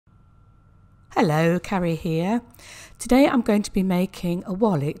Hello, Kari here. Today I'm going to be making a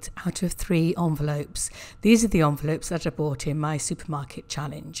wallet out of 3 envelopes. These are the envelopes that I bought in my supermarket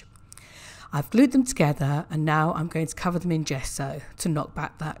challenge. I've glued them together and now I'm going to cover them in gesso to knock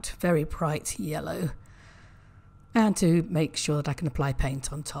back that very bright yellow and to make sure that I can apply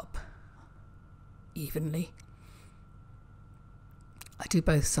paint on top evenly. I do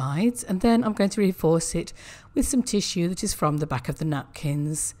both sides and then I'm going to reinforce it with some tissue that is from the back of the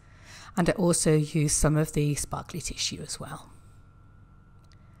napkins. And I also use some of the sparkly tissue as well.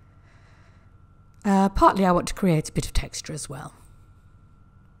 Partly I want to create a bit of texture as well.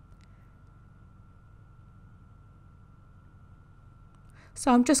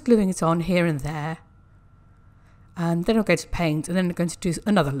 So I'm just gluing it on here and there. And then I'm going to paint and then I'm going to do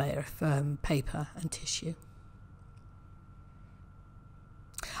another layer of paper and tissue.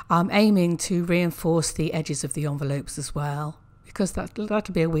 I'm aiming to reinforce the edges of the envelopes as well, because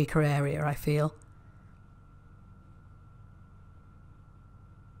that'll be a weaker area, I feel.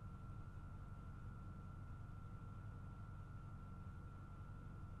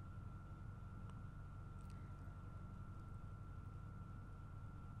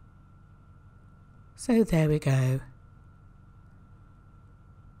 So there we go.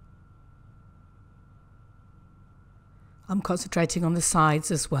 I'm concentrating on the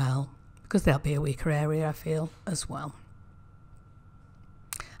sides as well, because there'll be a weaker area, I feel, as well.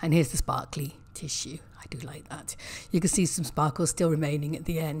 And here's the sparkly tissue. I do like that. You can see some sparkles still remaining at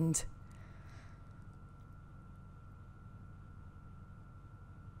the end.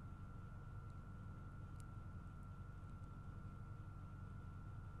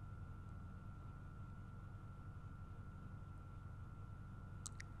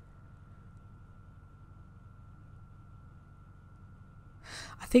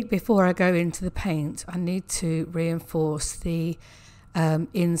 I think before I go into the paint, I need to reinforce the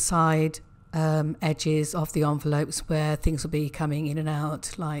inside edges of the envelopes where things will be coming in and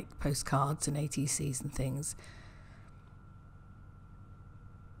out, like postcards and ATCs and things.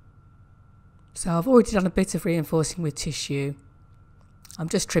 So I've already done a bit of reinforcing with tissue. I'm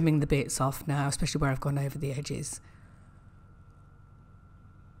just trimming the bits off now, especially where I've gone over the edges.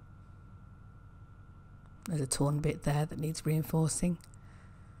 There's a torn bit there that needs reinforcing.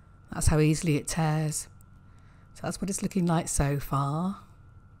 That's how easily it tears. So that's what it's looking like so far.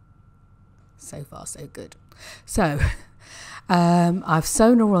 So far, so good. So I've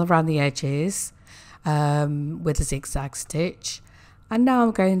sewn all around the edges with a zigzag stitch, and now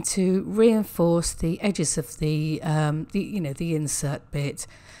I'm going to reinforce the edges of the insert bit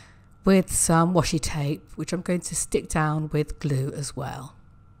with some washi tape, which I'm going to stick down with glue as well.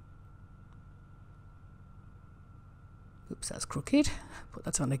 Oops, that's crooked. Put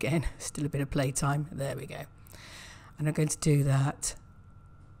that on again. Still a bit of playtime. There we go. And I'm going to do that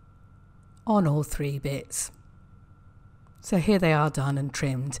on all 3 bits. So here they are done and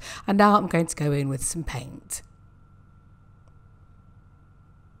trimmed. And now I'm going to go in with some paint.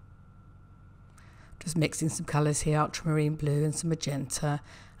 Just mixing some colours here, ultramarine blue and some magenta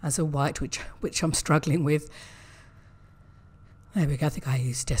and some white, which I'm struggling with. There we go, I think I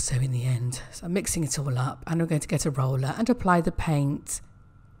used gesso in the end. So I'm mixing it all up and I'm going to get a roller and apply the paint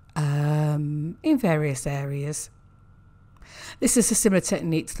in various areas. This is a similar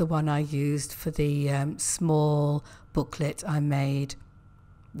technique to the one I used for the small booklet I made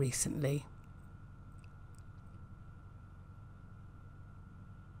recently.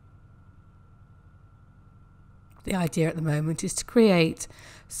 The idea at the moment is to create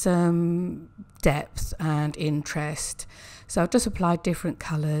some depth and interest. So I've just applied different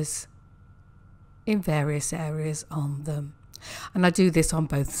colours in various areas on them. And I do this on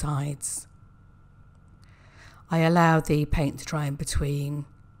both sides. I allow the paint to dry in between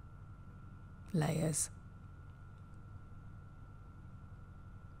layers.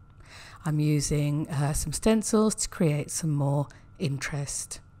 I'm using some stencils to create some more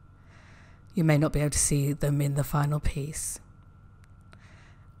interest. You may not be able to see them in the final piece.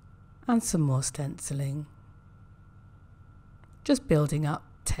 And some more stenciling. Just building up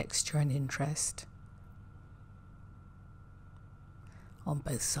texture and interest on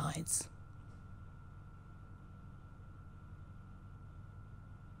both sides.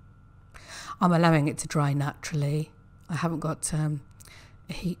 I'm allowing it to dry naturally. I haven't got a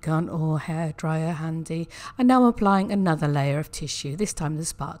heat gun or hair dryer handy. And now I'm applying another layer of tissue, this time the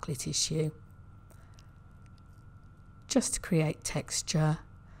sparkly tissue, just to create texture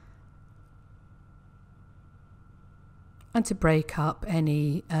and to break up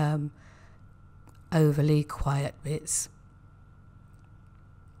any overly quiet bits.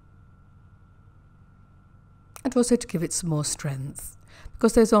 And also to give it some more strength,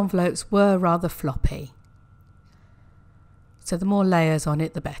 because those envelopes were rather floppy. So the more layers on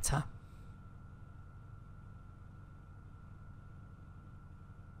it, the better.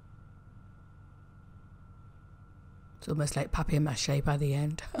 It's almost like papier-mâché by the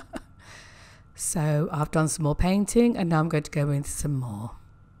end. So I've done some more painting, and now I'm going to go into some more.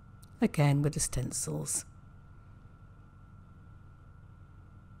 Again with the stencils.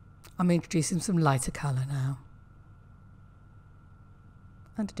 I'm introducing some lighter colour now.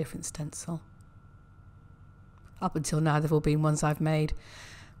 And a different stencil. Up until now they've all been ones I've made,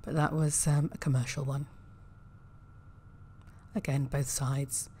 but that was a commercial one. Again, both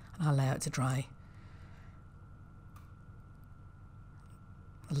sides, and I'll allow it to dry.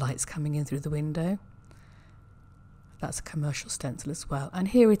 The light's coming in through the window. That's a commercial stencil as well. And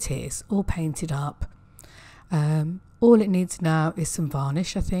here it is, all painted up. All it needs now is some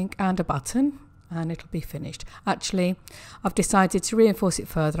varnish, I think, and a button, and it'll be finished. Actually, I've decided to reinforce it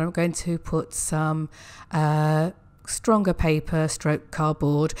further. I'm going to put some stronger paper stroke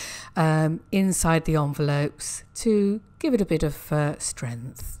cardboard inside the envelopes to give it a bit of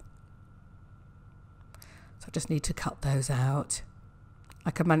strength. So I just need to cut those out.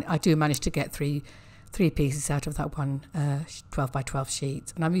 I do manage to get three pieces out of that one 12 by 12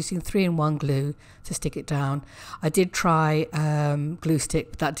 sheet, and I'm using 3-in-1 glue to stick it down. I did try glue stick,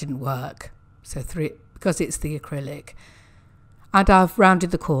 but that didn't work. So because it's the acrylic. And I've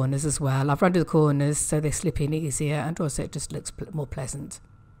rounded the corners as well. I've rounded the corners so they slip in easier, and also it just looks more pleasant.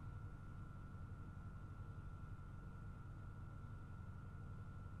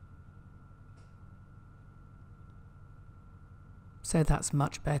 So that's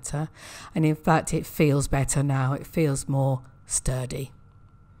much better, and in fact it feels better now. It feels more sturdy.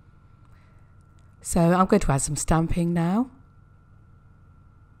 So I'm going to add some stamping now.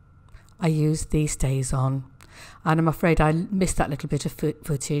 I used the Stays On, and I'm afraid I missed that little bit of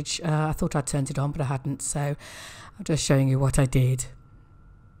footage. I thought I'd turned it on, but I hadn't, so I'm just showing you what I did.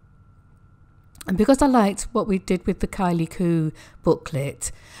 And because I liked what we did with the Kylie Coo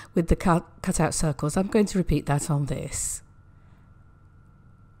booklet with the cut out circles, I'm going to repeat that on this.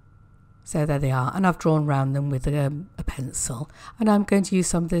 So there they are, and I've drawn around them with a pencil, and I'm going to use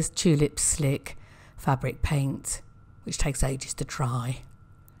some of this Tulip Slick fabric paint, which takes ages to dry.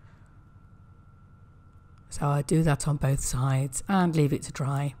 So I do that on both sides and leave it to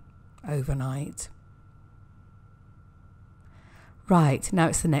dry overnight. Right, now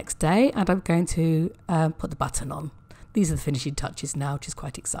it's the next day, and I'm going to put the button on. These are the finishing touches now, which is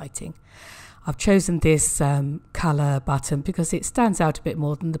quite exciting. I've chosen this colour button because it stands out a bit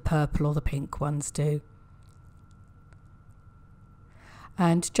more than the purple or the pink ones do.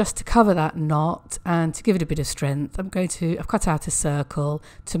 And just to cover that knot and to give it a bit of strength, I've cut out a circle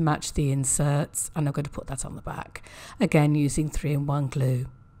to match the inserts, and I'm going to put that on the back. Again, using 3-in-1 glue.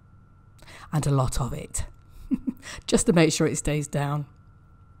 And a lot of it. Just to make sure it stays down.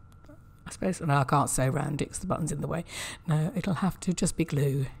 I suppose, no, I can't sew around it because the button's in the way. No, it'll have to just be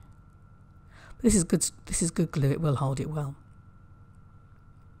glue. This is good glue, it will hold it well.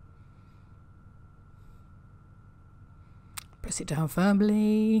 Press it down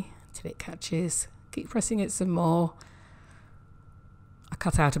firmly till it catches. Keep pressing it some more. I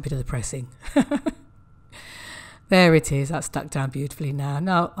cut out a bit of the pressing. There it is, that's stuck down beautifully now.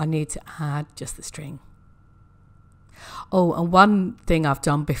 Now I need to add just the string. Oh, and one thing I've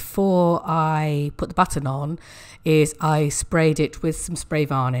done before I put the button on is I sprayed it with some spray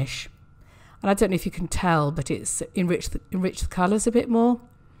varnish. And I don't know if you can tell, but it's enriched the colours a bit more.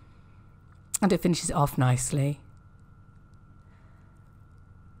 And it finishes it off nicely.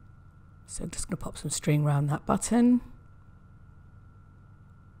 So I'm just going to pop some string around that button.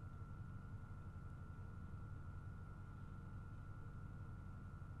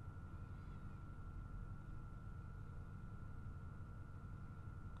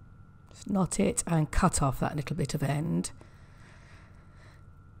 Just knot it and cut off that little bit of end.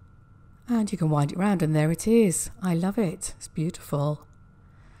 And you can wind it round, and there it is. I love it. It's beautiful.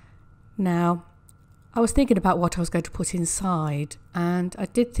 Now, I was thinking about what I was going to put inside, and I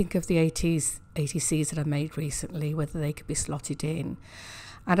did think of the 80Cs that I made recently, whether they could be slotted in.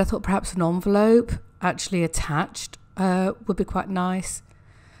 And I thought perhaps an envelope actually attached would be quite nice.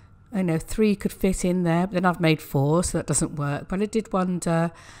 I know 3 could fit in there, but then I've made 4, so that doesn't work. But I did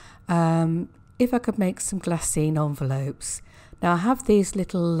wonder if I could make some glassine envelopes. Now I have these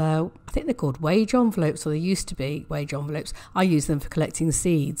little, I think they're called wage envelopes, or they used to be wage envelopes. I use them for collecting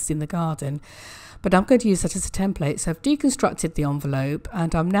seeds in the garden, but I'm going to use that as a template. So I've deconstructed the envelope,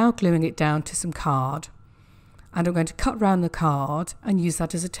 and I'm now gluing it down to some card. And I'm going to cut round the card and use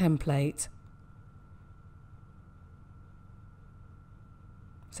that as a template.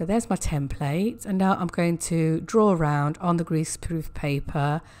 So there's my template, and now I'm going to draw around on the greaseproof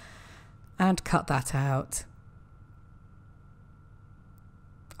paper and cut that out.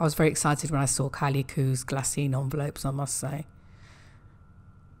 I was very excited when I saw Kylie Coo's glassine envelopes, I must say.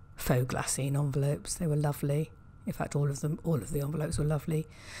 Faux glassine envelopes, they were lovely. In fact, all of the envelopes were lovely.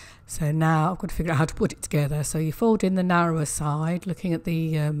 So now I've got to figure out how to put it together. So you fold in the narrower side, looking at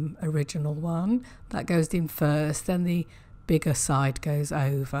the original one. That goes in first, then the bigger side goes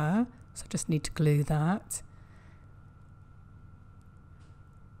over. So I just need to glue that.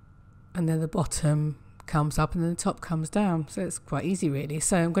 And then the bottom comes up and then the top comes down. So it's quite easy really.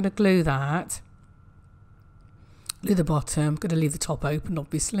 So I'm going to glue that. Glue the bottom. I'm going to leave the top open,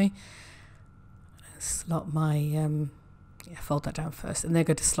 obviously. Slot my, fold that down first. And then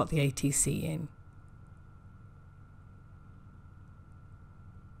going to slot the ATC in.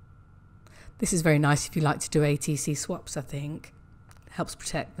 This is very nice if you like to do ATC swaps, I think. It helps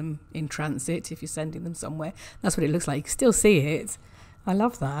protect them in transit if you're sending them somewhere. That's what it looks like. You can still see it. I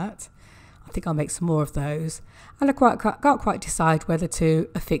love that. I think I'll make some more of those. And I can't quite decide whether to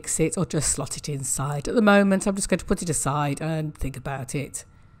affix it or just slot it inside. At the moment, I'm just going to put it aside and think about it.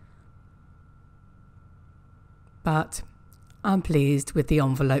 But I'm pleased with the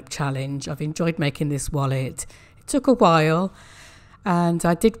envelope challenge. I've enjoyed making this wallet. It took a while, and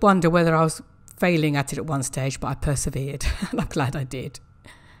I did wonder whether I was failing at it at one stage, but I persevered. I'm glad I did.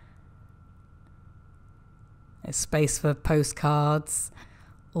 There's space for postcards,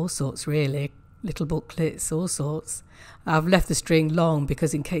 all sorts really, little booklets, all sorts. I've left the string long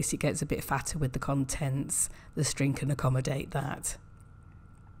because in case it gets a bit fatter with the contents, the string can accommodate that.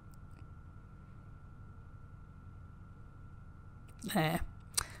 There.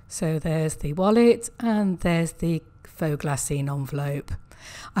 So there's the wallet and there's the faux glassine envelope.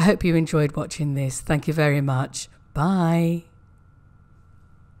 I hope you enjoyed watching this. Thank you very much. Bye.